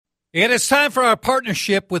It is time for our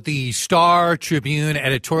partnership with the Star Tribune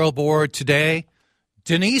editorial board today.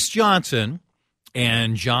 Denise Johnson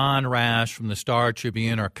and John Rash from the Star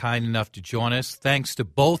Tribune are kind enough to join us. Thanks to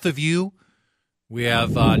both of you. We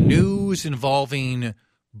have news involving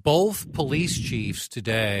both police chiefs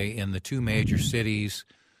today in the two major cities.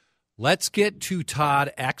 Let's get to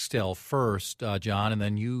Todd Axtell first, John, and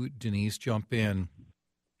then you, Denise, jump in.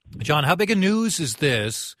 John, how big a news is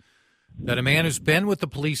this that a man who's been with the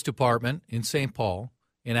police department in St. Paul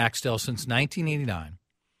in Axtell since 1989,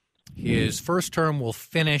 his first term will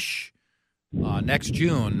finish next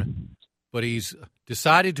June, but he's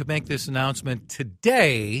decided to make this announcement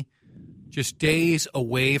today, just days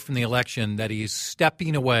away from the election, that he's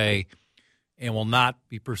stepping away and will not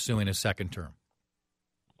be pursuing a second term?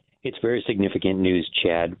 It's very significant news,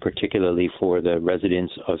 Chad, particularly for the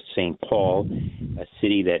residents of St. Paul, a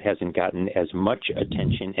city that hasn't gotten as much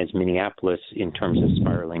attention as Minneapolis in terms of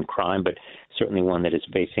spiraling crime, but certainly one that is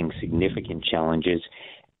facing significant challenges.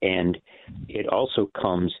 And it also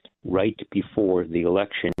comes right before the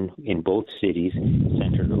election in both cities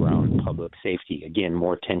centered around public safety. Again,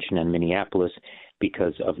 more attention on Minneapolis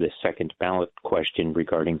because of the second ballot question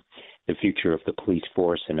regarding the future of the police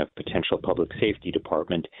force and a potential public safety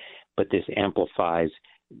department. But this amplifies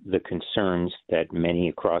the concerns that many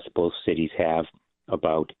across both cities have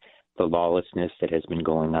about the lawlessness that has been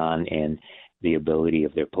going on and the ability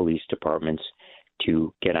of their police departments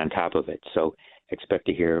to get on top of it. So expect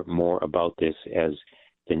to hear more about this as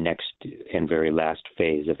the next and very last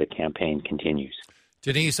phase of the campaign continues.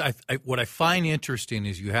 Denise, what I find interesting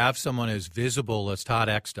is you have someone as visible as Todd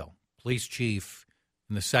Axtell, police chief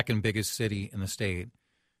in the second biggest city in the state,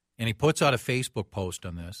 and he puts out a Facebook post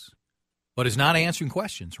on this, but is not answering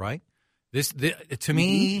questions, right? This to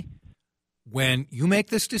me, when you make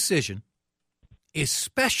this decision,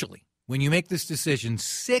 especially when you make this decision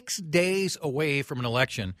 6 days away from an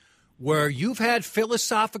election where you've had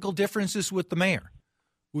philosophical differences with the mayor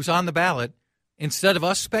who's on the ballot, instead of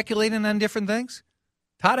us speculating on different things,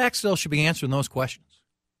 Todd Axtell should be answering those questions.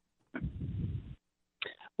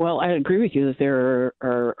 Well, I agree with you that there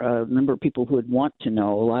are a number of people who would want to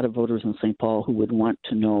know, a lot of voters in St. Paul who would want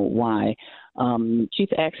to know why. Chief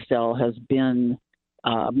Axtell has been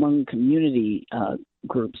among community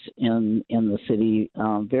groups in the city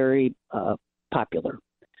very popular.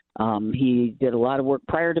 He did a lot of work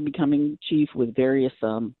prior to becoming chief with various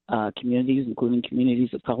communities, including communities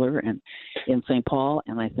of color and in St. Paul.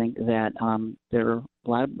 And I think that there are a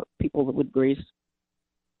lot of people that would raise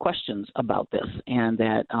questions about this, and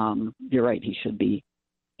that you're right, he should be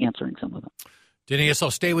answering some of them. Denise, I'll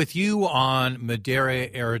stay with you on Madera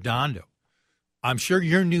Arredondo. I'm sure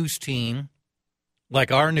your news team,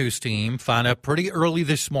 like our news team, found out pretty early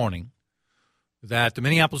this morning that the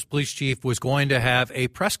Minneapolis police chief was going to have a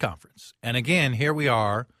press conference. And again, here we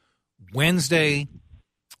are, Wednesday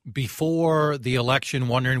before the election,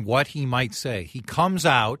 wondering what he might say. He comes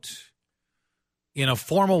out in a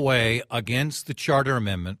formal way against the Charter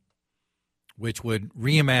Amendment, which would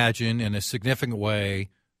reimagine in a significant way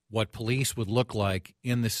what police would look like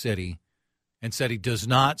in the city, and said he does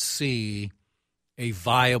not see a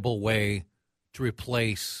viable way to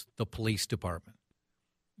replace the police department.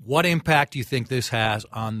 What impact do you think this has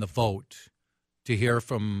on the vote to hear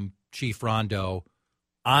from Chief Rondo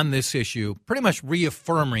on this issue, pretty much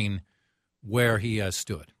reaffirming where he has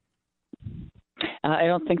stood? I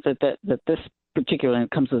don't think that this particularly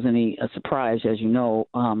comes as any surprise. As you know,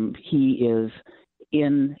 he is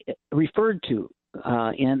referred to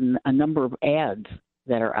in a number of ads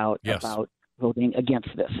that are out about voting against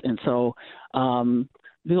this. And so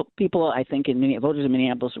people, I think, voters in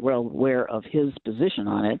Minneapolis are well aware of his position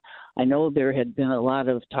on it. I know there had been a lot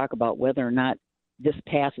of talk about whether or not this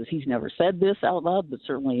passes. He's never said this out loud, but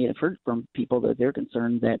certainly I've heard from people that they're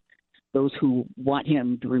concerned that those who want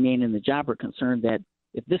him to remain in the job are concerned that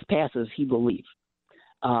if this passes, he will leave.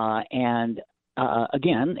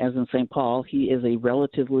 Again, as in St. Paul, he is a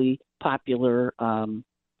relatively popular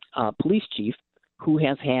police chief who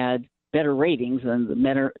has had better ratings than the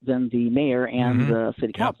mayor and the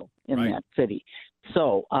city council in that city.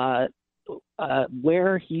 So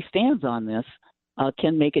where he stands on this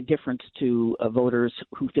can make a difference to voters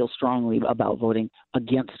who feel strongly about voting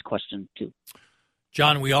against question 2.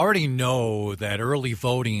 John, we already know that early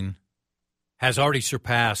voting has already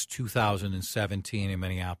surpassed 2017 in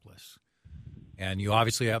Minneapolis. And you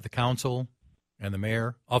obviously have the council and the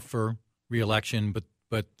mayor up for re-election,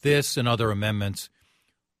 but this and other amendments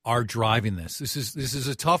are driving this. This is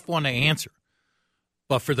a tough one to answer.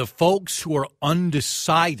 But for the folks who are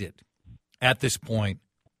undecided at this point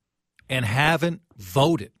and haven't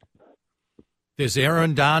voted, Does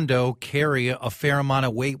Arradondo carry a fair amount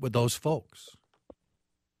of weight with those folks?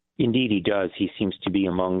 Indeed, he does. He seems to be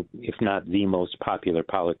among, if not the most popular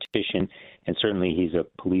politician, and certainly he's a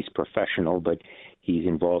police professional, but he's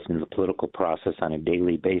involved in the political process on a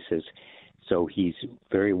daily basis. So he's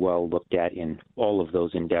very well looked at in all of those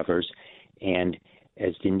endeavors. And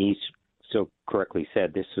as Denise so correctly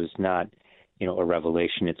said, this was not, a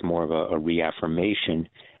revelation. It's more of a reaffirmation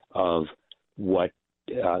of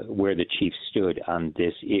where the chief stood on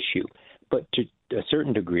this issue. But to a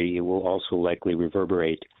certain degree, it will also likely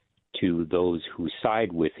reverberate to those who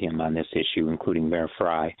side with him on this issue, including Mayor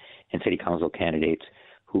Frey and city council candidates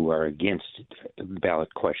who are against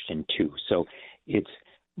ballot question 2. So it's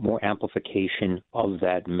more amplification of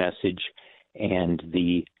that message, and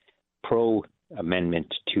the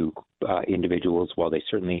pro-amendment to individuals, while they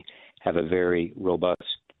certainly have a very robust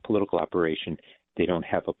political operation, they don't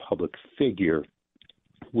have a public figure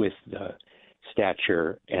with the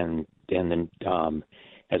stature and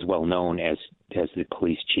as well known as the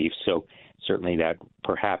police chief. So certainly that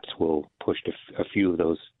perhaps will push a few of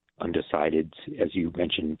those undecideds, as you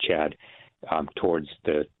mentioned, Chad, towards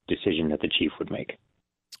the decision that the chief would make.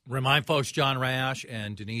 Remind folks, John Rash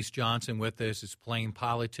and Denise Johnson with us. It's Plain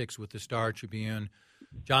Politics with the Star Tribune.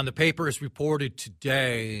 John, the paper has reported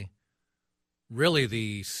today really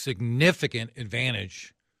the significant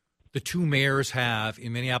advantage the two mayors have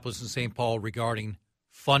in Minneapolis and St. Paul regarding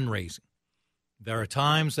fundraising. There are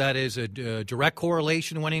times that is a direct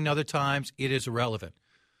correlation winning, other times it is irrelevant.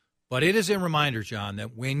 But it is a reminder, John,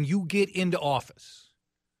 that when you get into office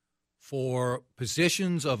for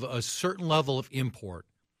positions of a certain level of import,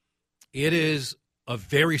 it is a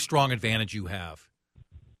very strong advantage you have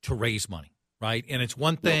to raise money, right? And it's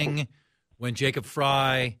one thing when Jacob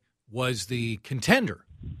Frey was the contender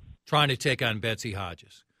trying to take on Betsy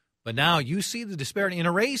Hodges. But now you see the disparity in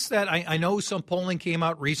a race that I know some polling came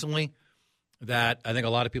out recently that I think a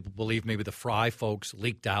lot of people believe maybe the Frey folks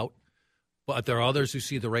leaked out, but there are others who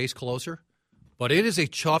see the race closer. But it is a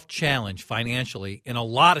tough challenge financially in a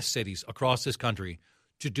lot of cities across this country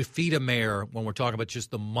to defeat a mayor when we're talking about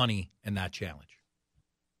just the money in that challenge.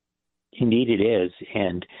 Indeed it is,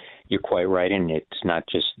 and you're quite right, and it's not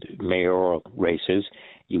just mayoral races.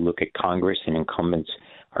 You look at Congress, and incumbents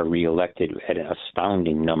are reelected at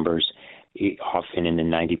astounding numbers, often in the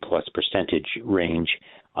 90-plus percentage range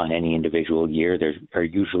on any individual year. There are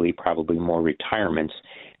usually probably more retirements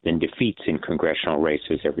than defeats in congressional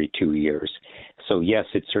races every 2 years. So, yes,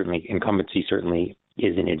 incumbency certainly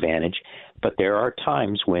is an advantage, but there are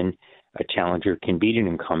times when a challenger can beat an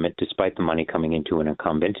incumbent despite the money coming into an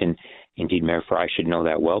incumbent. And indeed, Mayor Frey should know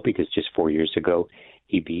that well, because just 4 years ago,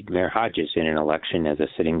 he beat Mayor Hodges in an election as a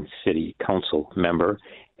sitting city council member.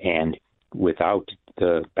 And without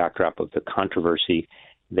the backdrop of the controversy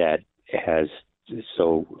that has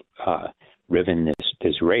so riven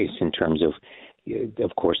this race in terms of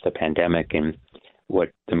course, the pandemic and what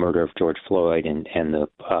the murder of George Floyd and the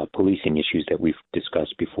policing issues that we've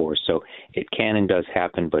discussed before. So it can and does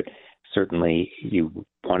happen, but certainly you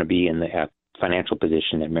want to be in the financial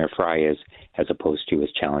position that Mayor Frey is, as opposed to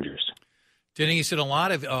his challengers. Denise, in a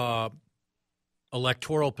lot of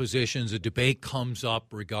electoral positions, a debate comes up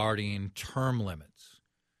regarding term limits.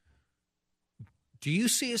 Do you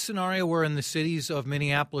see a scenario where in the cities of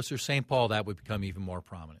Minneapolis or St. Paul that would become even more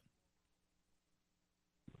prominent?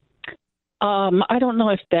 I don't know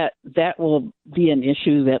if that will be an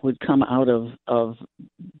issue that would come out of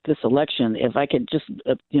this election. If I could just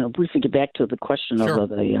briefly get back to the question Sure. of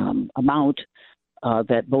the amount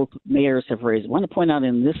that both mayors have raised. I want to point out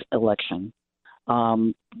in this election,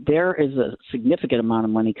 there is a significant amount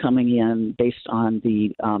of money coming in based on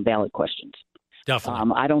the ballot questions.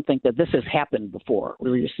 Definitely. I don't think that this has happened before,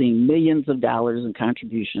 where you're seeing millions of dollars in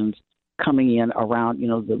contributions coming in around,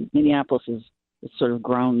 the Minneapolis is sort of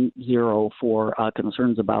ground zero for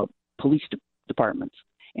concerns about police departments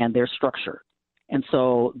and their structure. And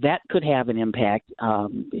so that could have an impact,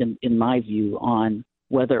 in my view, on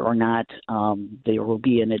whether or not there will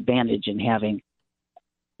be an advantage in having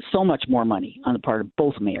so much more money on the part of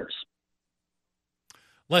both mayors.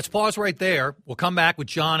 Let's pause right there. We'll come back with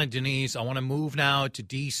John and Denise. I want to move now to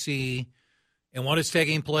D.C. and what is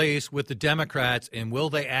taking place with the Democrats, and will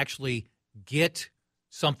they actually get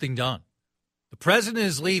something done? The president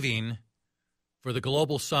is leaving for the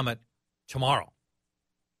global summit tomorrow.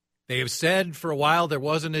 They have said for a while there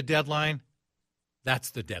wasn't a deadline.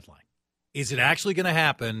 That's the deadline. Is it actually going to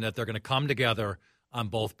happen that they're going to come together on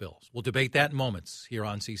both bills? We'll debate that in moments here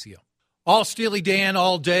on CCO. All Steely Dan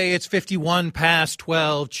all day. It's 51 past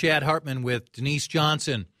 12. Chad Hartman with Denise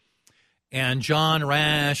Johnson and John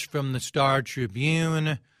Rash from the Star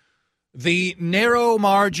Tribune. The narrow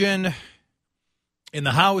margin in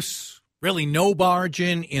the House, really no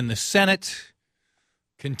margin in the Senate,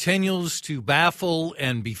 continues to baffle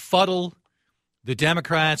and befuddle the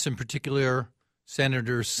Democrats, in particular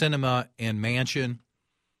Senators Sinema and Manchin,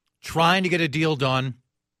 trying to get a deal done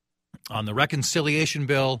on the reconciliation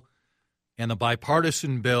bill and the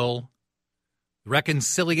bipartisan bill. The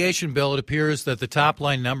reconciliation bill, it appears that the top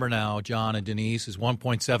line number now, John and Denise, is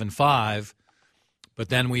 1.75. But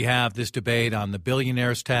then we have this debate on the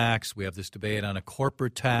billionaire's tax. We have this debate on a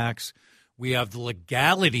corporate tax. We have the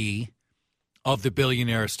legality of the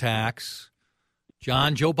billionaire's tax.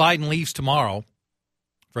 John, Joe Biden leaves tomorrow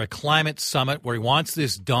for a climate summit where he wants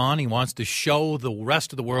this done. He wants to show the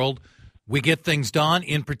rest of the world we get things done,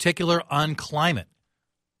 in particular on climate.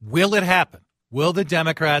 Will it happen? Will the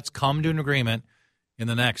Democrats come to an agreement in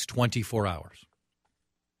the next 24 hours?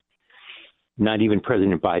 Not even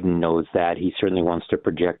President Biden knows that. He certainly wants to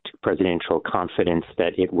project presidential confidence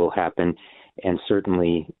that it will happen. And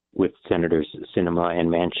certainly with Senators Sinema and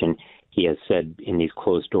Manchin, he has said in these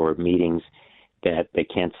closed-door meetings that they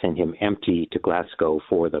can't send him empty to Glasgow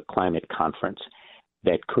for the climate conference.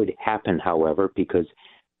 That could happen, however, because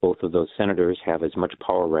both of those senators have as much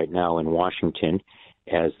power right now in Washington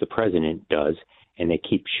as the president does, and they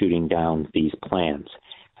keep shooting down these plans.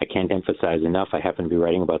 I can't emphasize enough, I happen to be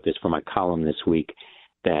writing about this for my column this week,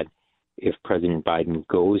 that if President Biden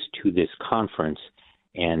goes to this conference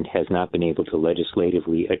and has not been able to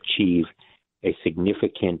legislatively achieve a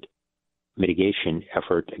significant mitigation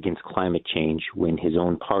effort against climate change when his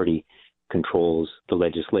own party controls the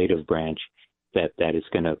legislative branch, that is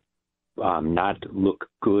going to not look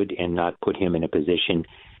good and not put him in a position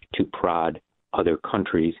to prod other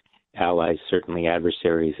countries, allies, certainly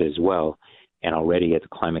adversaries as well. And already at the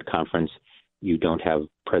climate conference, you don't have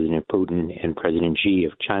President Putin and President Xi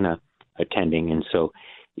of China attending. And so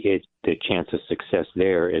the chance of success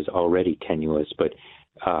there is already tenuous. But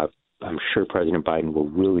I'm sure President Biden will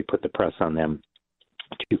really put the press on them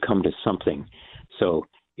to come to something. So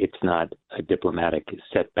it's not a diplomatic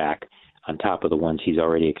setback on top of the ones he's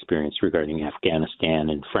already experienced regarding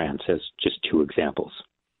Afghanistan and France as just two examples.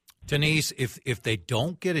 Denise, if they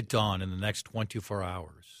don't get it done in the next 24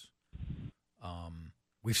 hours,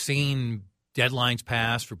 we've seen deadlines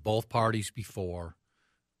pass for both parties before,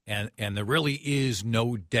 and there really is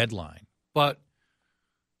no deadline. But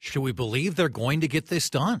should we believe they're going to get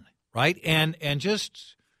this done, right? And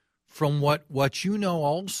just from what you know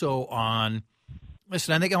also on,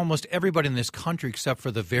 listen, I think almost everybody in this country, except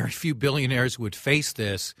for the very few billionaires who would face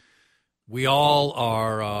this, we all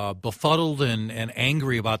are befuddled and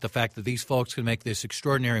angry about the fact that these folks can make this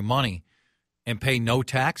extraordinary money and pay no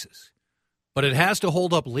taxes. But it has to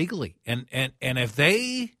hold up legally. And if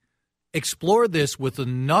they explore this with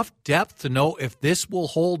enough depth to know if this will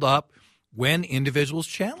hold up when individuals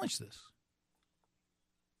challenge this.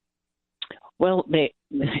 Well,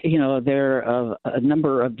 there are a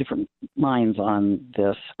number of different minds on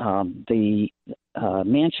this. The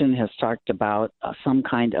Manchin has talked about some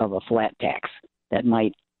kind of a flat tax that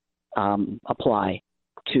might apply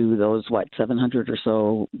to those 700 or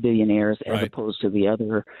so billionaires, as right, opposed to the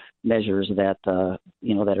other measures that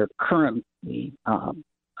that are currently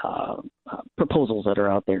proposals that are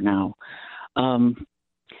out there now. I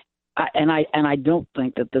don't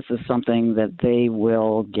think that this is something that they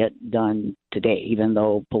will get done today, even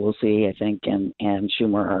though Pelosi, I think, and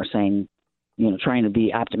Schumer are saying, trying to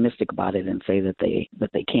be optimistic about it and say that they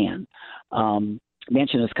can.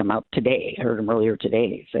 Manchin has come out today. I heard him earlier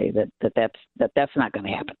today say that's not going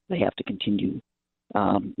to happen. They have to continue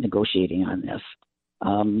negotiating on this.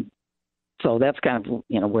 So that's kind of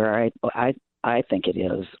where I think it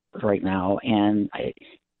is right now, and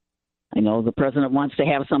I know the president wants to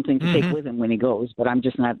have something to take with him when he goes, but I'm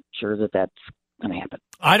just not sure that that's going to happen.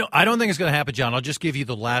 I don't think it's going to happen, John. I'll just give you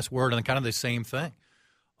the last word on kind of the same thing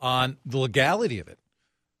on the legality of it.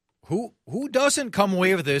 Who doesn't come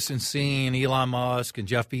away with this and seeing Elon Musk and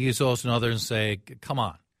Jeff Bezos and others and say, come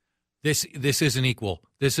on, this isn't equal.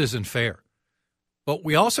 This isn't fair. But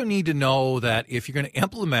we also need to know that if you're going to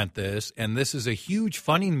implement this, and this is a huge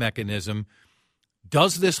funding mechanism,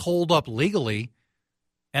 does this hold up legally?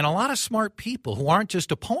 And a lot of smart people who aren't just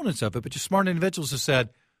opponents of it, but just smart individuals have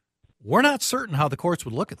said, we're not certain how the courts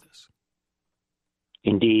would look at this.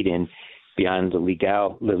 Indeed, and beyond the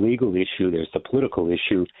legal issue, there's the political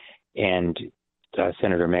issue, and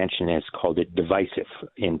Senator Manchin has called it divisive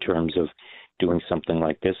in terms of doing something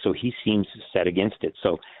like this. So he seems set against it.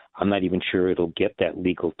 So I'm not even sure it'll get that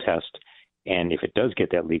legal test. And if it does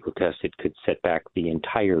get that legal test, it could set back the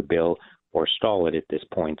entire bill or stall it at this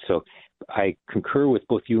point. So I concur with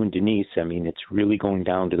both you and Denise. I mean, it's really going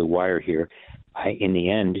down to the wire here. I, in the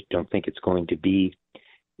end, don't think it's going to be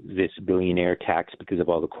this billionaire tax because of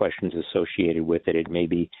all the questions associated with it. It may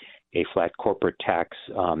be a flat corporate tax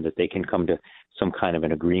that they can come to some kind of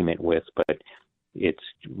an agreement with, but it's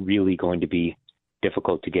really going to be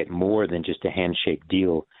difficult to get more than just a handshake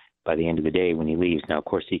deal by the end of the day when he leaves. Now, of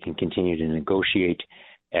course, he can continue to negotiate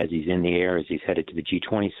as he's in the air, as he's headed to the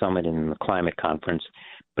G20 summit and the climate conference.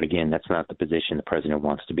 But again, that's not the position the president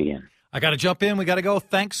wants to be in. I got to jump in. We got to go.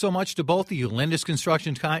 Thanks so much to both of you. Lindus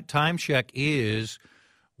Construction time check is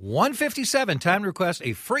 1:57. Time to request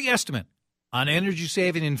a free estimate on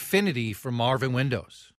energy-saving Infinity from Marvin Windows.